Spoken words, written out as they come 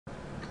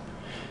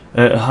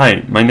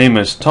Hi, my name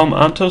is Tom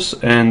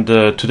Antos, and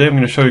today I'm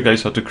going to show you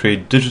guys how to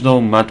create digital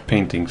matte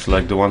paintings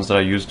like the ones that I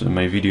used in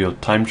my video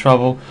Time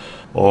Travel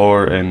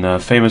or in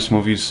famous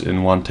movies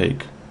in one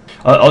take.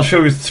 I'll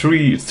show you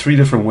three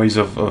different ways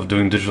of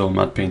doing digital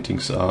matte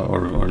paintings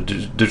or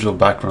digital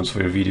backgrounds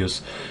for your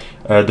videos.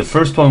 The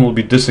first one will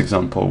be this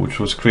example, which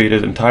was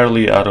created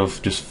entirely out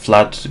of just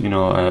flat,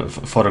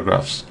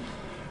 photographs.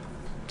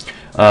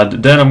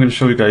 Then I'm going to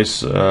show you guys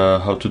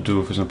how to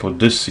do, for example,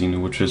 this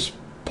scene, which is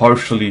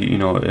partially,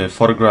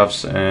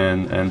 photographs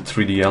and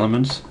 3D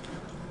elements.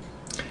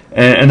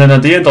 And then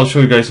at the end, I'll show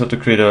you guys how to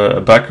create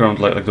a background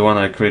like the one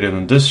I created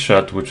in this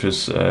shot, which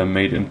is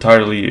made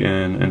entirely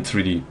in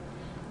 3D.